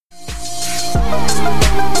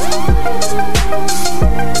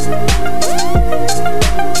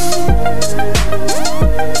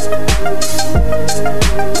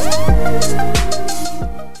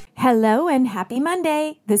Hello and happy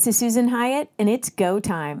Monday. This is Susan Hyatt and it's go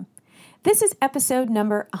time. This is episode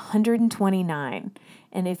number 129.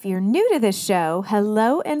 And if you're new to this show,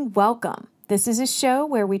 hello and welcome. This is a show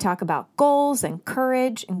where we talk about goals and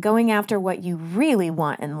courage and going after what you really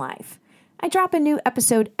want in life. I drop a new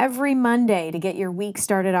episode every Monday to get your week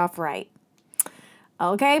started off right.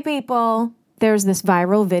 Okay, people, there's this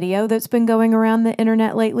viral video that's been going around the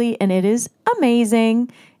internet lately, and it is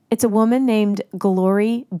amazing. It's a woman named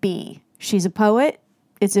Glori B. She's a poet.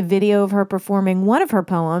 It's a video of her performing one of her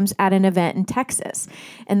poems at an event in Texas.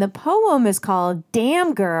 And the poem is called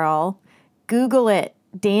Damn Girl. Google it.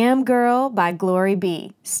 Damn Girl by Glori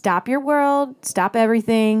B. Stop your world. Stop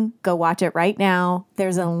everything. Go watch it right now.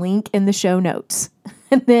 There's a link in the show notes.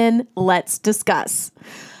 And then let's discuss.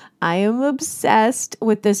 I am obsessed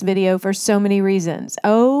with this video for so many reasons.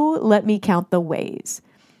 Oh, let me count the ways.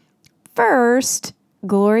 First,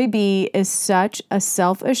 Glori B is such a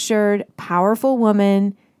self-assured, powerful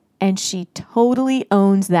woman, and she totally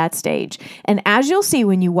owns that stage. And as you'll see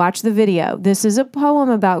when you watch the video, this is a poem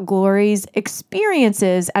about Glori's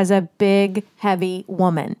experiences as a big, heavy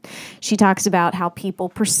woman. She talks about how people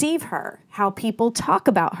perceive her, how people talk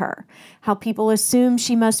about her, how people assume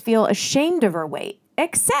she must feel ashamed of her weight,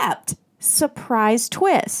 except, surprise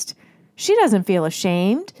twist, she doesn't feel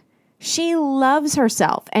ashamed. She loves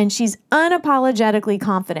herself and she's unapologetically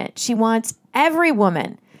confident. She wants every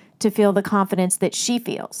woman to feel the confidence that she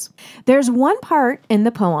feels. There's one part in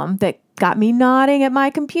the poem that got me nodding at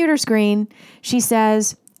my computer screen. She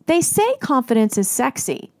says, "They say confidence is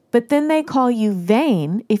sexy, but then they call you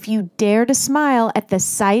vain if you dare to smile at the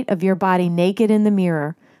sight of your body naked in the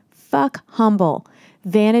mirror. Fuck humble.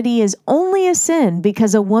 Vanity is only a sin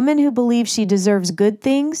because a woman who believes she deserves good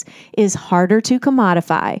things is harder to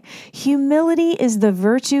commodify. Humility is the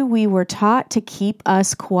virtue we were taught to keep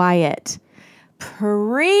us quiet."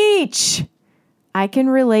 Preach! I can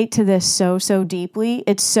relate to this so deeply.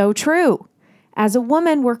 It's so true. As a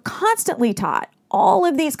woman, we're constantly taught all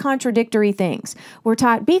of these contradictory things. We're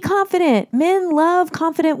taught, be confident. Men love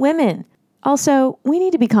confident women. Also, we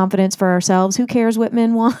need to be confident for ourselves. Who cares what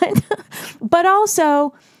men want?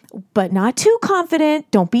 But not too confident.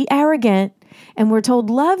 Don't be arrogant. And we're told,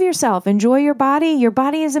 love yourself, enjoy your body. Your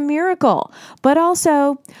body is a miracle. But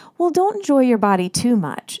also, well, don't enjoy your body too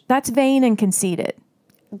much. That's vain and conceited.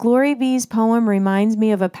 Glori B's poem reminds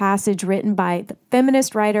me of a passage written by the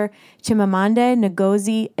feminist writer Chimamanda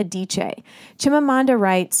Ngozi Adichie. Chimamanda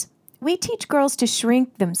writes, "We teach girls to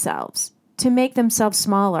shrink themselves, to make themselves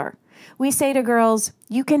smaller. We say to girls,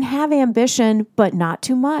 you can have ambition, but not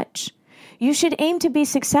too much. You should aim to be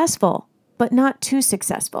successful, but not too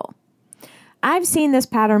successful." I've seen this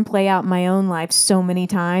pattern play out in my own life so many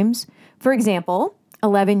times. For example,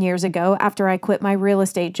 11 years ago, after I quit my real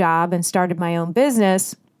estate job and started my own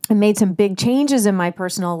business and made some big changes in my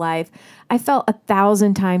personal life, I felt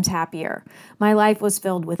 1,000 times happier. My life was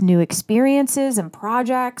filled with new experiences and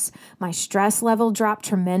projects. My stress level dropped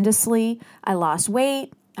tremendously. I lost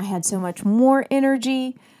weight. I had so much more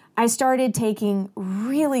energy. I started taking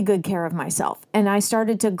really good care of myself, and I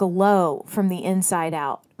started to glow from the inside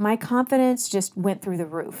out. My confidence just went through the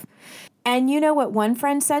roof. And you know what one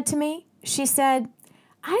friend said to me? She said,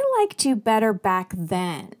 "I liked you better back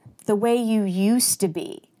then, the way you used to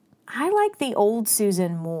be. I like the old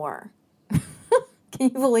Susan more." Can you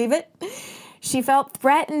believe it? She felt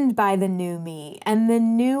threatened by the new me and the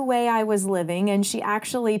new way I was living, and she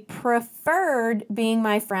actually preferred being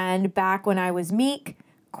my friend back when I was meek,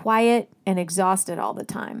 quiet, and exhausted all the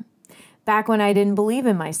time. Back when I didn't believe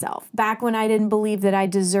in myself. Back when I didn't believe that I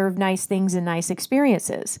deserved nice things and nice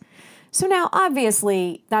experiences. So now,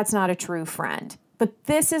 obviously, that's not a true friend. But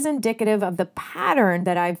this is indicative of the pattern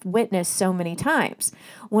that I've witnessed so many times.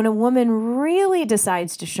 When a woman really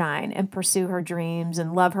decides to shine and pursue her dreams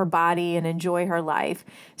and love her body and enjoy her life,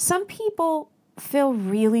 some people feel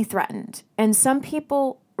really threatened and some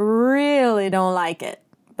people really don't like it.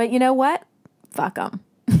 But you know what? Fuck them.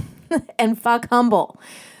 And fuck humble.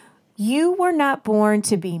 You were not born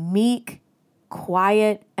to be meek,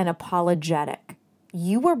 quiet, and apologetic.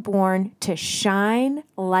 You were born to shine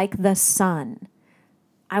like the sun.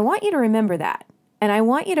 I want you to remember that. And I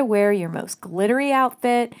want you to wear your most glittery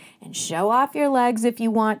outfit and show off your legs if you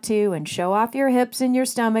want to, and show off your hips and your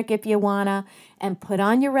stomach if you wanna, and put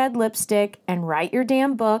on your red lipstick and write your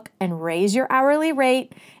damn book and raise your hourly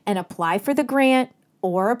rate and apply for the grant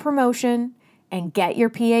or a promotion and get your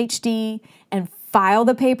PhD and file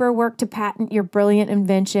the paperwork to patent your brilliant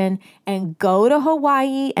invention, and go to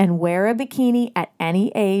Hawaii and wear a bikini at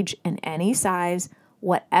any age and any size.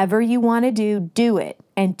 Whatever you want to do it,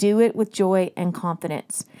 and do it with joy and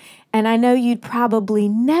confidence. And I know you'd probably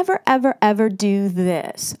never, ever, ever do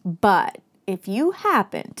this, but if you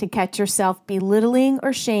happen to catch yourself belittling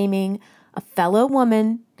or shaming a fellow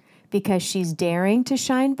woman because she's daring to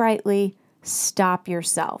shine brightly, stop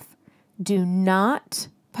yourself. Do not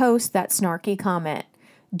post that snarky comment.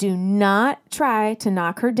 Do not try to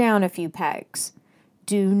knock her down a few pegs.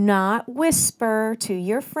 Do not whisper to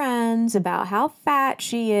your friends about how fat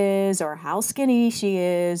she is or how skinny she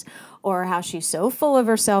is or how she's so full of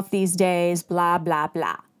herself these days, blah, blah,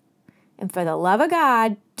 blah. And for the love of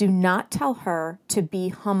God, do not tell her to be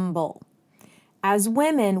humble. As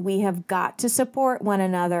women, we have got to support one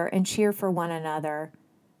another and cheer for one another,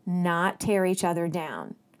 not tear each other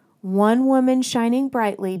down. One woman shining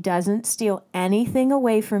brightly doesn't steal anything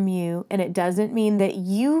away from you, and it doesn't mean that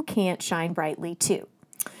you can't shine brightly too.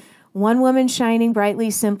 One woman shining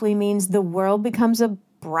brightly simply means the world becomes a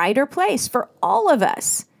brighter place for all of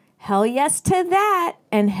us. Hell yes to that,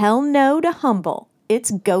 and hell no to humble.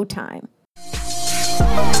 It's go time.